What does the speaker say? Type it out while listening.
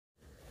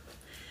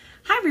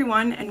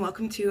everyone, and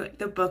welcome to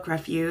the book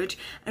Refuge,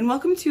 and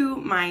welcome to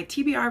my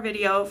TBR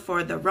video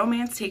for the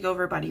Romance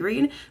Takeover Buddy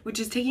Read, which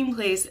is taking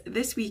place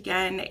this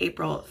weekend,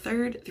 April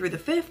 3rd through the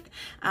 5th.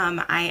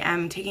 I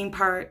am taking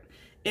part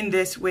in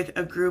this with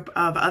a group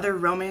of other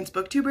romance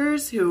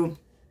booktubers who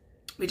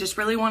we just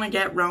really want to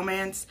get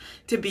romance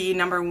to be,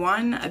 number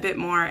one, a bit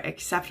more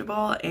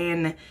acceptable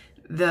in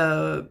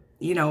the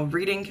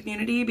reading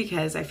community,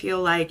 because I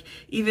feel like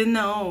even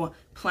though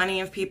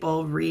plenty of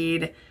people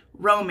read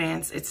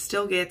romance, it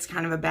still gets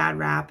kind of a bad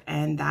rap,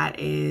 and that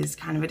is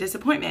kind of a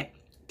disappointment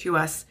to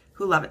us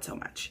who love it so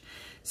much.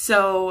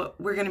 So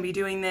we're going to be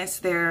doing this.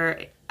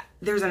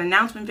 There's an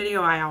announcement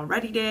video I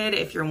already did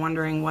if you're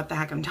wondering what the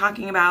heck I'm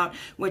talking about,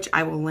 which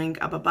I will link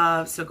up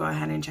above, so go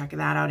ahead and check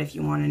that out if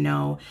you want to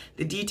know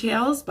the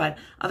details. But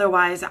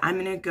otherwise,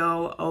 I'm going to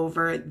go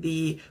over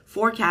the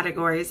 4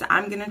 categories.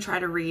 I'm going to try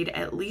to read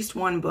at least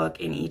one book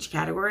in each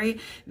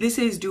category. This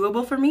is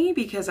doable for me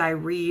because I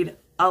read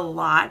a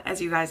lot,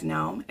 as you guys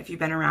know, if you've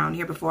been around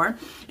here before.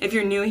 If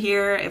you're new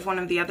here, if one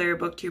of the other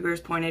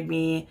booktubers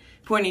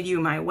pointed you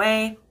my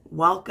way,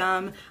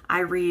 welcome. I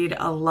read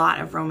a lot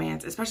of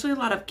romance, especially a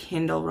lot of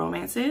Kindle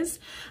romances.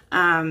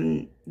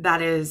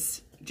 That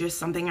is just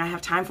something I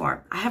have time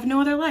for. I have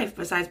no other life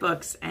besides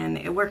books, and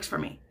it works for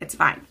me. It's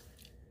fine.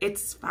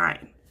 It's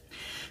fine.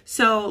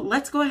 So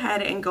let's go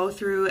ahead and go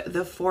through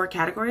the 4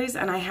 categories,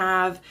 and I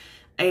have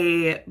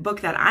a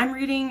book that I'm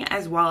reading,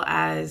 as well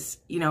as,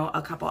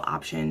 a couple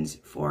options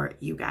for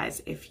you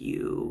guys if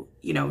you,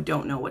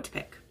 don't know what to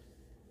pick.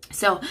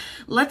 So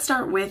let's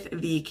start with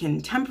the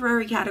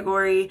contemporary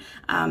category.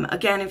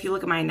 Again, if you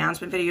look at my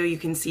announcement video, you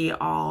can see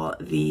all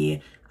the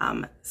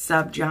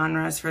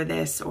subgenres for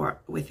this, or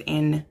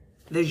within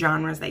the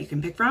genres that you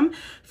can pick from.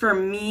 For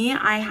me,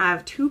 I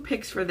have 2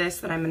 picks for this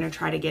that I'm going to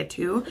try to get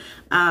to.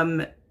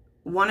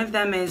 One of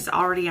them is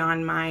already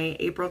on my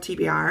April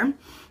TBR,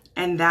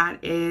 and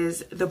that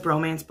is The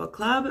Bromance Book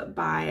Club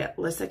by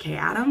Lyssa Kay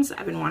Adams.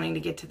 I've been wanting to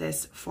get to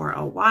this for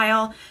a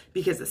while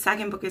because the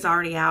second book is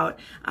already out.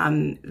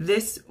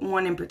 This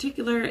one in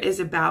particular is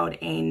about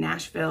a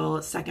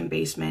Nashville second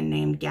baseman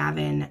named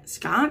Gavin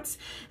Scott,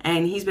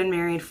 and he's been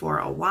married for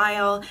a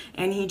while,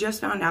 and he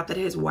just found out that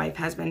his wife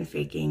has been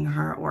faking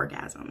her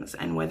orgasms,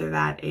 and whether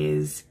that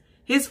is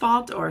his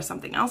fault or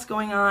something else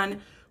going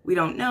on, we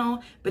don't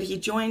know, but he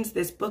joins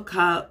this book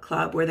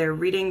club where they're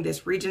reading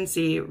this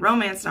Regency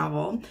romance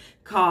novel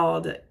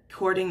called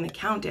Courting the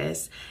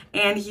Countess,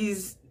 and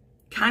he's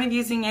kind of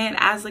using it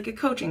as like a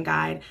coaching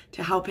guide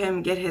to help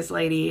him get his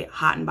lady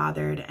hot and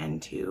bothered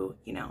and to,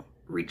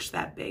 reach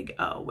that big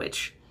O,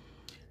 which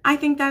I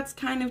think that's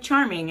kind of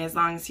charming as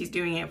long as he's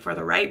doing it for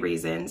the right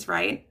reasons,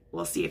 right?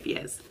 We'll see if he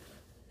is.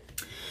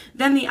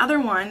 Then the other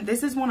one,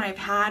 this is one I've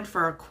had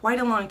for quite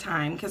a long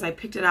time because I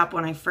picked it up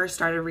when I first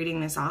started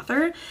reading this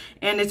author,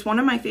 and it's one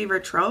of my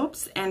favorite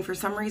tropes, and for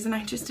some reason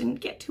I just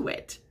didn't get to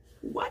it.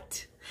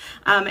 What?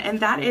 And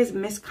that is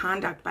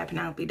Misconduct by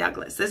Penelope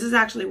Douglas. This is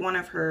actually one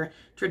of her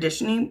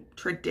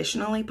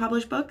traditionally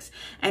published books,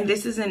 and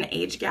this is an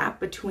age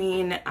gap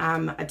between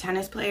a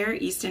tennis player,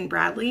 Easton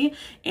Bradley,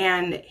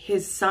 and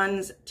his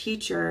son's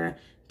teacher,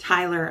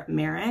 Tyler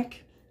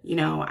Merrick.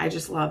 I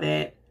just love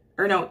it.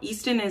 Or no,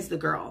 Easton is the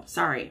girl.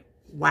 Sorry.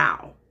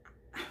 Wow.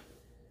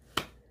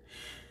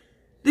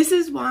 This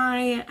is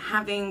why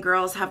having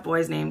girls have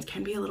boys' names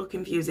can be a little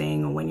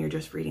confusing when you're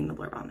just reading the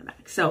blurb on the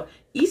back. So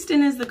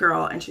Easton is the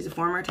girl, and she's a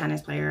former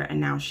tennis player,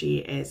 and now she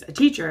is a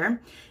teacher.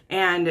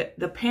 And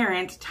the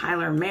parent,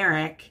 Tyler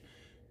Merrick,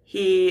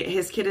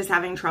 his kid is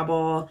having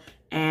trouble,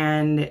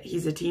 and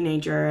he's a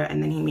teenager,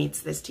 and then he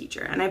meets this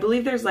teacher. And I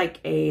believe there's like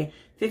a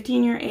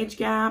 15-year age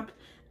gap,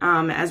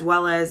 as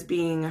well as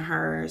being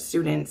her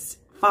student's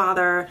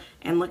father.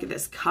 And look at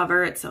this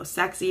cover, it's so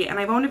sexy, and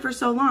I've owned it for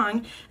so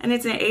long, and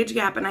it's an age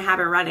gap, and I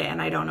haven't read it, and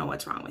I don't know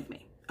what's wrong with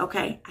me.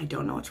 Okay, I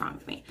don't know what's wrong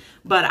with me,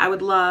 but I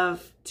would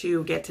love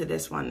to get to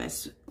this one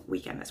this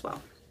weekend as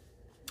well.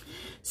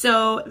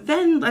 So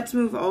then let's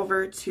move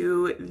over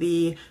to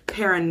the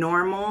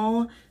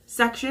paranormal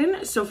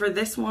section. So for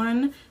this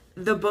one,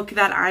 the book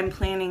that I'm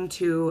planning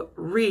to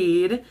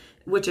read,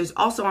 which is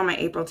also on my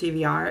April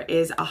TBR,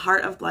 is A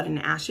Heart of Blood and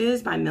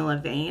Ashes by Milla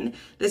Vane.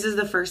 This is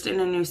the first in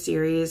a new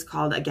series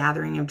called A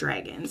Gathering of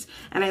Dragons.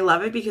 And I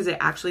love it because it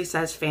actually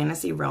says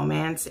fantasy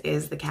romance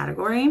is the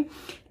category.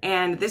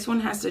 And this one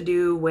has to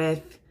do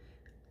with,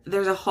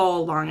 there's a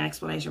whole long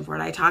explanation for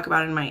it. I talk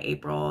about it in my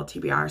April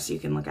TBR, so you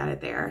can look at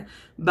it there.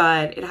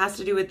 But it has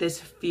to do with this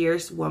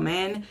fierce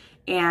woman,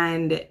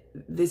 and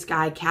this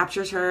guy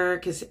captures her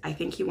because I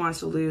think he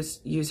wants to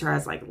use her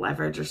as like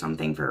leverage or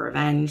something for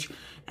revenge,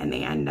 and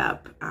they end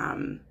up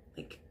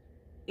like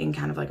in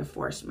kind of like a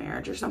forced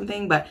marriage or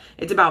something. But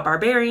it's about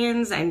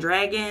barbarians and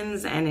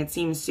dragons, and it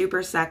seems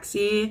super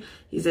sexy.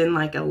 He's in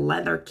like a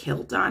leather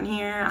kilt on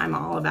here. I'm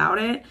all about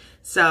it.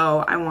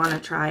 So I want to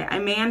try. I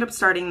may end up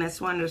starting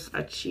this one just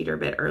a cheater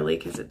bit early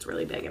because it's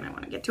really big and I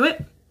want to get to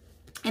it.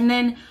 And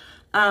then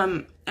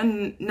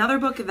another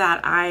book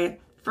that I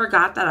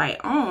forgot that I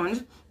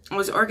owned I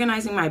was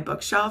organizing my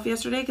bookshelf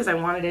yesterday because I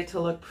wanted it to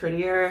look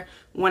prettier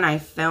when I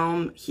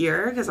film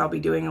here, because I'll be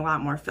doing a lot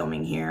more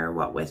filming here,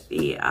 what with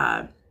the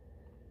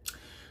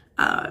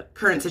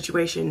current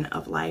situation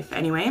of life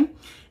anyway.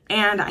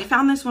 And I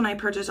found this one I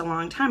purchased a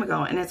long time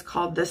ago, and it's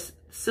called This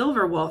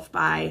Silver Wolf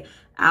by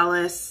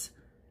Alice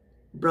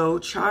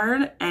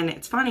Rochard. And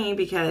it's funny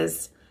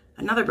because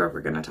another book we're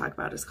going to talk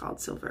about is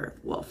called Silver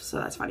Wolf, so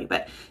that's funny.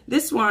 But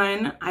this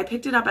one, I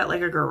picked it up at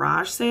like a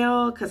garage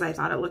sale because I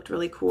thought it looked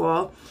really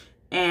cool.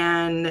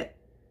 And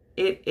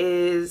it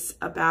is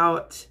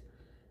about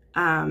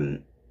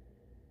like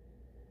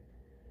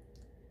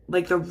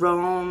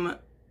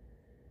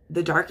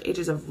the Dark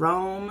Ages of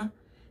Rome,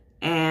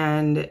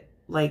 and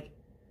like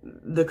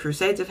the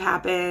Crusades have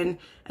happened.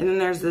 And then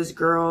there's this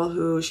girl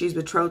who she's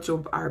betrothed to a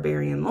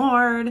barbarian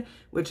lord,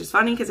 which is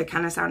funny because it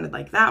kind of sounded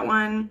like that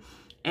one.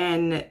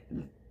 And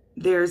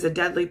there's a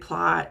deadly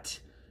plot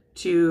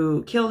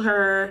to kill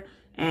her,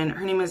 and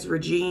her name is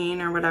Regine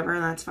or whatever.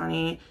 That's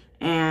funny.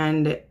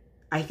 And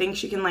I think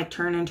she can like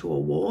turn into a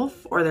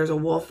wolf, or there's a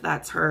wolf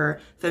that's her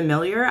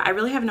familiar. I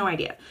really have no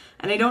idea.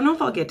 And I don't know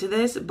if I'll get to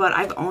this, but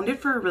I've owned it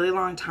for a really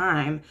long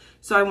time.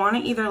 So I want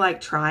to either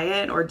like try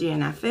it or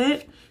DNF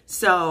it.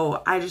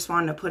 So I just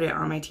wanted to put it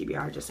on my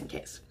TBR just in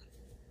case.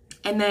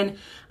 And then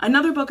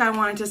another book I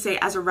wanted to say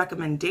as a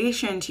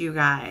recommendation to you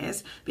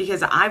guys,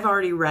 because I've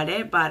already read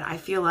it, but I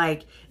feel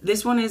like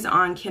this one is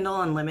on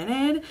Kindle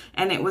Unlimited,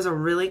 and it was a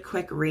really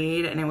quick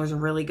read, and it was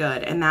really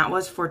good. And that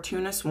was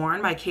Fortuna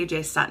Sworn by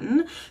KJ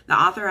Sutton. The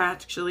author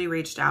actually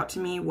reached out to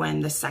me when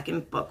the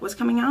second book was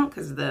coming out,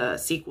 because the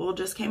sequel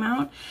just came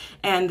out.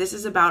 And this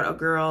is about a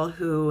girl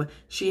who,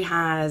 she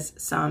has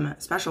some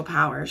special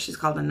powers. She's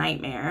called a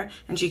nightmare,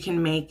 and she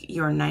can make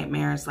your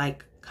nightmares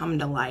like come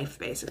to life,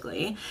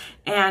 basically.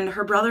 And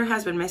her brother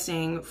has been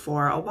missing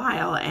for a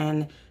while,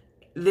 and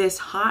this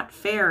hot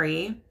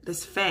fairy,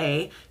 this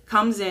fae,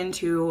 comes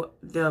into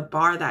the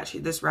bar that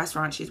this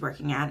restaurant she's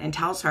working at, and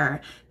tells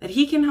her that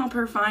he can help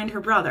her find her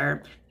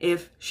brother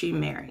if she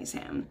marries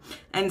him.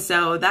 And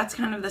so that's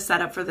kind of the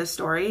setup for this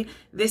story.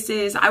 This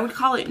is, I would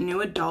call it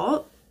new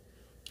adult.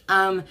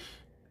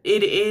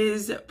 It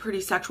is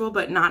pretty sexual,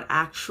 but not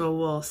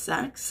actual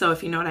sex. So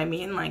if you know what I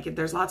mean, like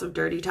there's lots of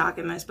dirty talk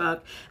in this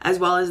book, as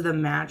well as the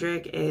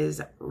magic is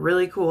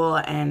really cool.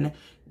 And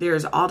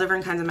there's all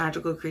different kinds of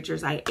magical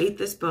creatures. I ate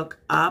this book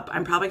up.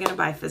 I'm probably going to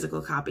buy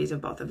physical copies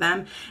of both of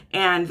them.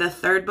 And the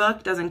third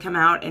book doesn't come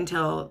out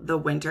until the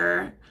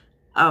winter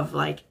of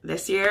like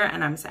this year.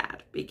 And I'm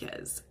sad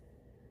because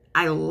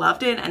I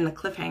loved it, and the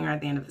cliffhanger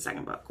at the end of the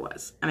second book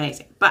was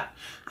amazing. But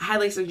I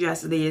highly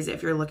suggest these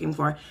if you're looking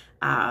for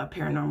a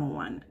paranormal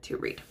one to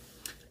read.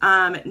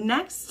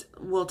 Next,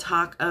 we'll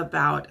talk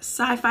about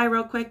sci-fi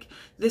real quick.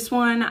 This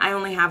one I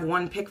only have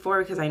one pick for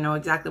because I know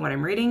exactly what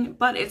I'm reading,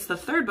 but it's the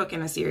third book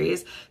in a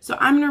series. So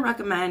I'm going to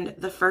recommend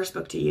the first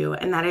book to you,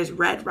 and that is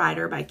Red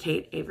Rider by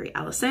Kate Avery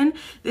Ellison.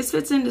 This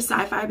fits into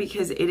sci-fi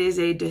because it is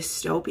a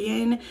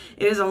dystopian.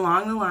 It is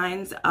along the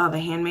lines of A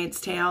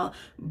Handmaid's Tale,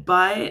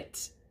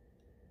 but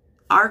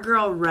our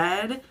girl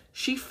Red,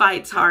 she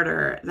fights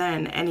harder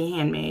than any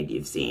handmaid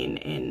you've seen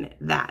in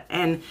that.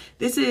 And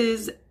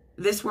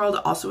this world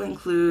also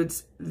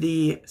includes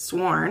the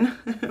Sworn,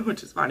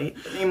 which is funny,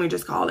 the name we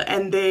just called,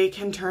 and they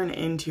can turn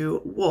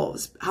into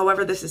wolves.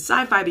 However, this is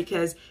sci-fi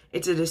because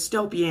it's a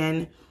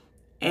dystopian,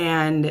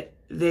 and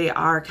they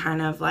are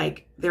kind of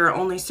like, there are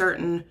only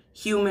certain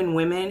human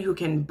women who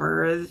can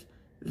birth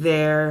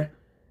their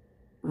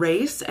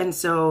race. And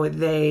so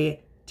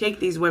they take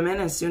these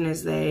women as soon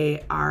as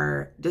they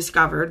are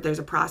discovered. There's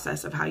a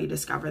process of how you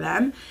discover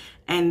them.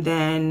 And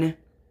then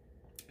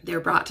they're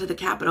brought to the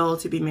capital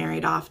to be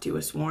married off to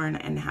a sworn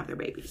and have their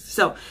babies.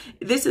 So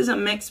this is a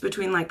mix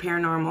between like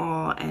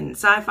paranormal and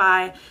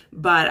sci-fi,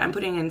 but I'm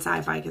putting in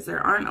sci-fi because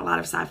there aren't a lot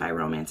of sci-fi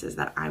romances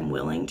that I'm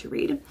willing to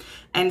read.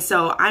 And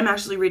so I'm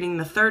actually reading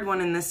the third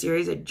one in this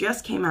series. It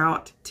just came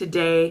out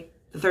today,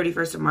 the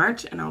 31st of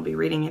March, and I'll be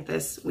reading it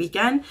this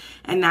weekend.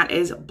 And that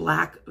is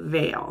Black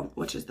Veil,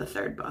 which is the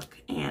third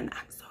book. And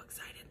I'm so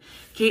excited.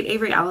 Kate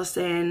Avery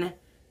Ellison,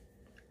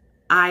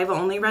 I've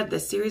only read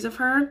this series of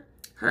her.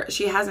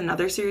 She has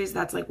another series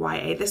that's like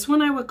YA. This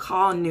one I would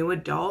call new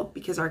adult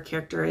because our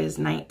character is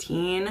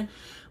 19,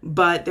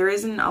 but there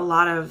isn't a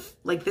lot of,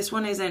 like, this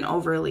one isn't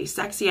overly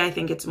sexy. I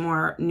think it's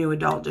more new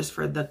adult just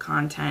for the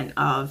content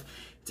of,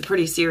 it's a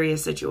pretty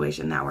serious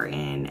situation that we're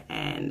in,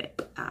 and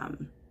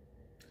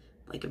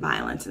like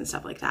violence and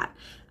stuff like that.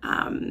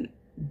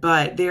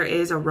 But there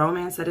is a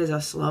romance that is a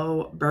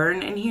slow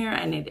burn in here,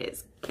 and it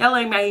is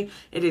killing me.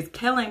 It is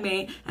killing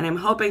me, and I'm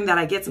hoping that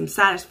I get some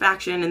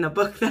satisfaction in the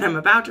book that I'm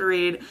about to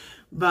read.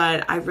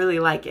 But I really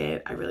like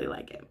it. I really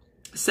like it.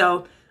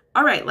 So,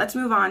 all right, let's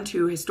move on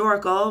to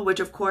historical, which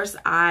of course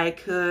I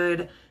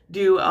could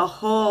do a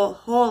whole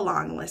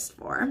long list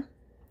for.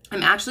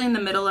 I'm actually in the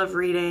middle of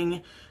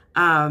reading,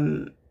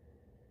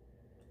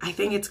 I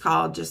think it's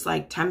called just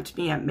like Tempt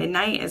Me at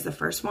Midnight is the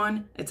first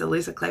one. It's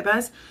Elisa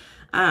Klebas.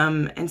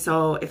 And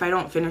so if I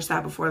don't finish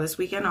that before this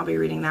weekend, I'll be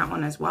reading that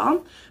one as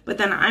well. But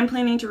then I'm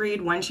planning to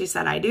read When She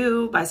Said I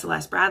Do by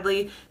Celeste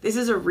Bradley. This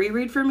is a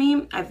reread for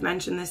me. I've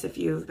mentioned this if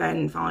you've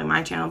been following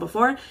my channel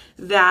before,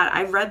 that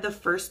I've read the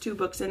first 2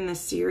 books in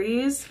this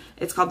series.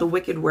 It's called The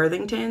Wicked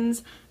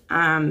Worthingtons.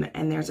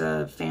 And there's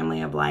a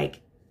family of like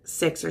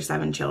 6 or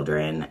 7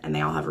 children, and they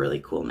all have really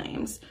cool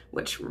names,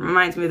 which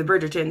reminds me of the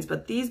Bridgertons,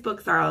 but these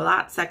books are a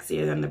lot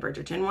sexier than the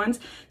Bridgerton ones.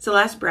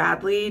 Celeste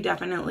Bradley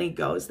definitely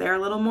goes there a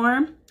little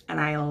more, and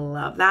I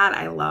love that.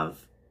 I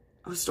love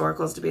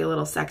historicals to be a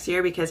little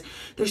sexier because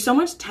there's so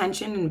much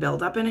tension and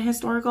buildup in a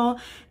historical,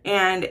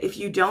 and if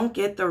you don't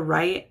get the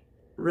right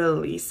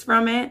release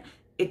from it,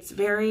 it's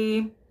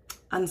very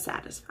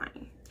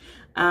unsatisfying.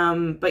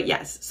 But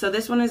yes, so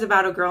this one is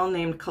about a girl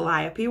named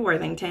Calliope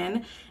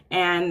Worthington,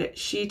 and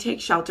she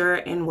takes shelter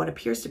in what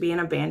appears to be an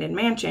abandoned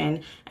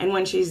mansion. And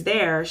when she's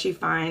there, she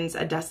finds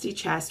a dusty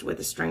chest with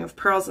a string of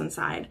pearls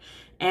inside.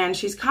 And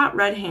she's caught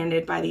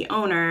red-handed by the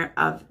owner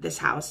of this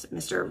house,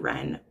 Mr.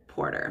 Wren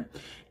Porter.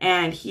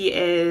 And he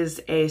is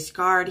a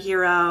scarred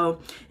hero,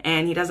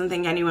 and he doesn't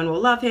think anyone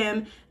will love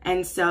him.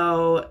 And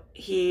so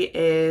he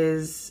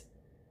is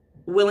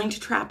willing to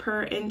trap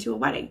her into a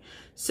wedding.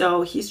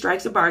 So he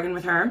strikes a bargain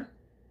with her,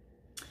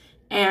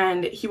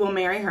 and he will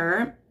marry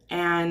her,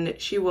 and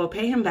she will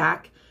pay him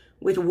back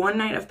with 1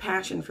 night of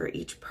passion for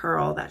each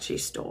pearl that she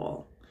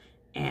stole.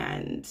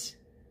 And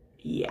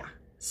yeah,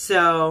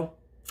 so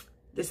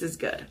this is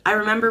good. I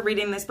remember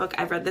reading this book.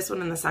 I've read this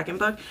one in the second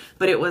book,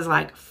 but it was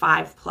like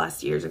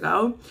 5+ years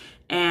ago.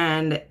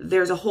 And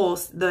there's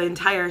the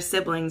entire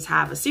siblings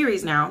have a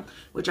series now,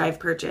 which I've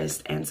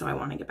purchased. And so I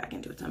want to get back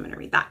into it. So I'm going to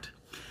read that.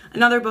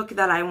 Another book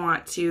that I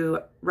want to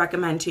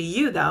recommend to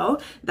you,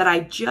 though, that I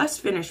just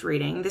finished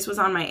reading, this was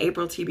on my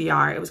April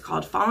TBR. It was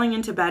called Falling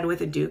into Bed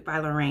with a Duke by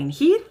Lorraine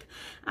Heath.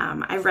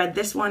 I've read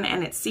this one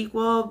and its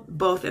sequel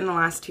both in the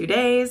last 2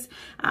 days.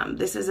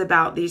 This is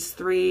about these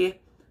 3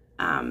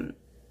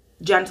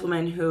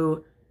 gentlemen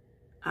who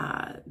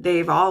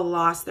they've all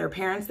lost their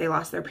parents. They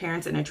lost their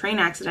parents in a train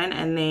accident,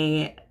 and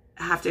they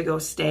have to go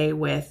stay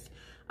with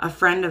a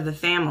friend of the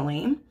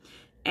family.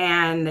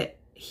 And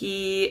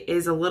he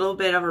is a little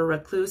bit of a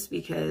recluse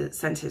because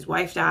since his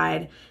wife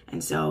died,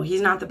 and so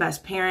he's not the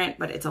best parent,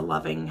 but it's a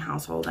loving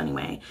household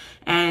anyway.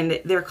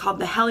 And they're called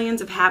the Hellions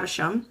of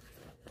Havisham.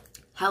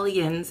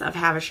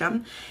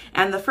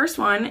 And the first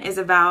one is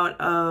about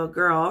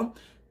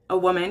a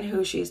woman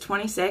who she's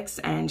 26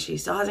 and she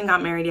still hasn't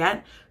got married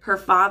yet. Her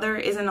father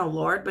isn't a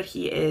lord, but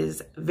he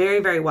is very,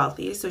 very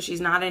wealthy. So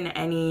she's not in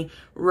any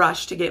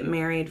rush to get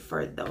married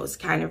for those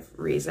kind of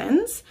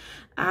reasons.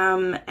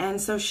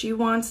 And so she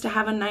wants to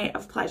have a night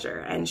of pleasure,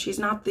 and she's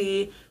not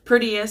the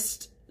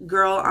prettiest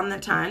girl on the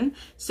ton.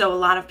 So a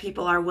lot of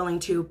people are willing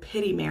to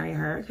pity marry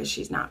her because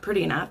she's not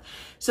pretty enough.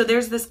 So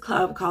there's this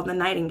club called the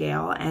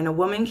Nightingale, and a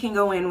woman can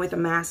go in with a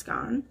mask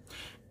on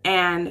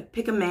and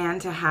pick a man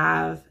to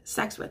have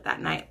sex with that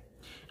night.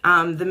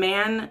 The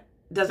man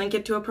doesn't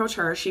get to approach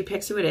her. She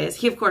picks who it is.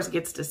 He, of course,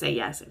 gets to say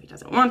yes if he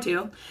doesn't want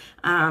to.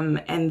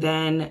 And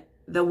then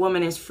the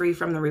woman is free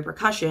from the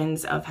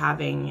repercussions of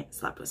having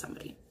slept with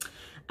somebody.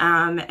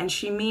 And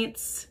she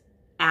meets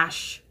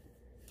Ashbury,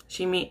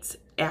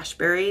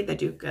 the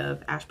Duke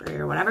of Ashbury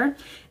or whatever,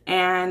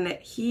 and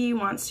he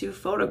wants to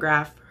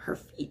photograph her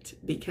feet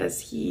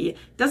because he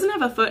doesn't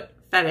have a foot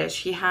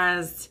fetish. He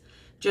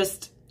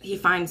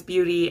finds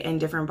beauty in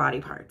different body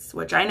parts,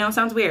 which I know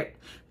sounds weird,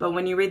 but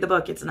when you read the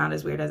book, it's not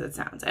as weird as it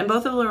sounds. And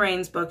both of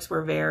Lorraine's books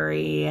were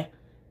very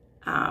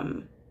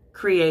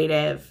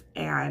creative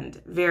and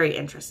very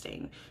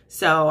interesting.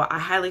 So I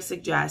highly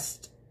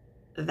suggest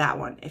that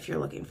one if you're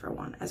looking for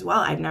one as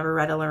well. I've never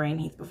read a Lorraine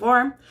Heath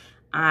before.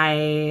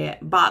 I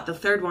bought the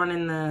 3rd one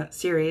in the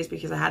series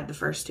because I had the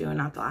first 2 and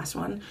not the last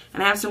one.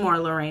 And I have some more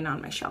Lorraine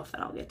on my shelf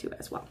that I'll get to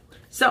as well.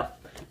 So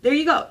there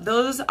you go.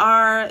 Those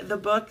are the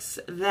books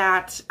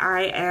that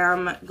I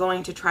am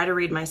going to try to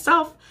read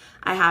myself.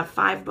 I have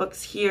 5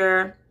 books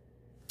here.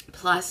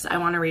 Plus, I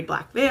want to read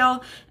Black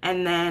Veil,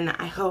 and then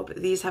I hope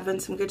these have been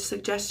some good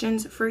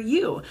suggestions for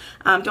you.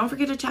 Don't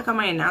forget to check out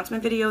my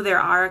announcement video. There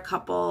are a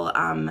couple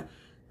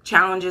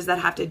challenges that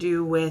have to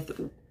do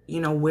with, you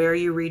know, where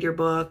you read your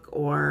book,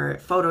 or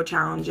photo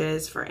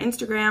challenges for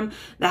Instagram.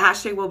 The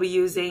hashtag we'll be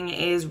using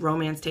is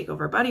Romance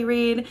Takeover Buddy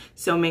Read,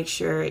 so make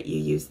sure you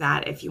use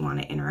that if you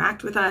want to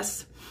interact with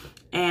us.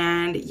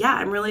 And yeah,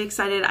 I'm really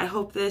excited. I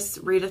hope this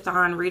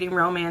readathon, reading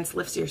romance,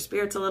 lifts your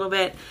spirits a little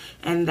bit,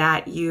 and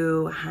that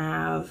you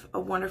have a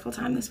wonderful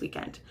time this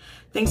weekend.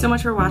 Thanks so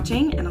much for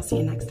watching, and I'll see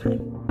you next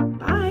time.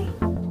 Bye.